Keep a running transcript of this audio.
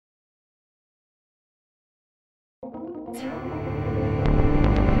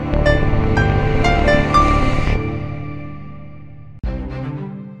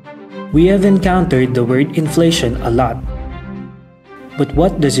We have encountered the word inflation a lot. But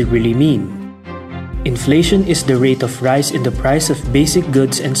what does it really mean? Inflation is the rate of rise in the price of basic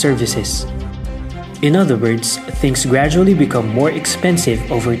goods and services. In other words, things gradually become more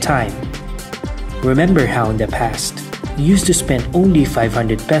expensive over time. Remember how in the past, you used to spend only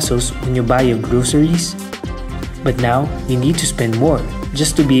 500 pesos when you buy your groceries? But now, you need to spend more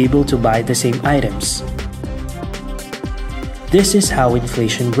just to be able to buy the same items. This is how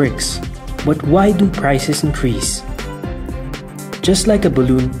inflation works. But why do prices increase? Just like a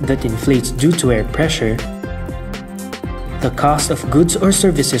balloon that inflates due to air pressure, the cost of goods or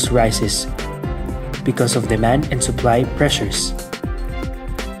services rises because of demand and supply pressures.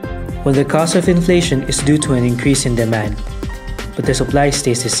 When the cause of inflation is due to an increase in demand, but the supply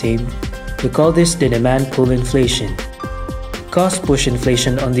stays the same, we call this the demand pull inflation. Cost push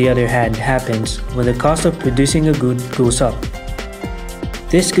inflation, on the other hand, happens when the cost of producing a good goes up.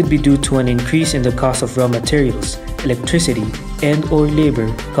 This could be due to an increase in the cost of raw materials, electricity, and/or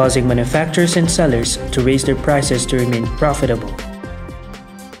labor, causing manufacturers and sellers to raise their prices to remain profitable.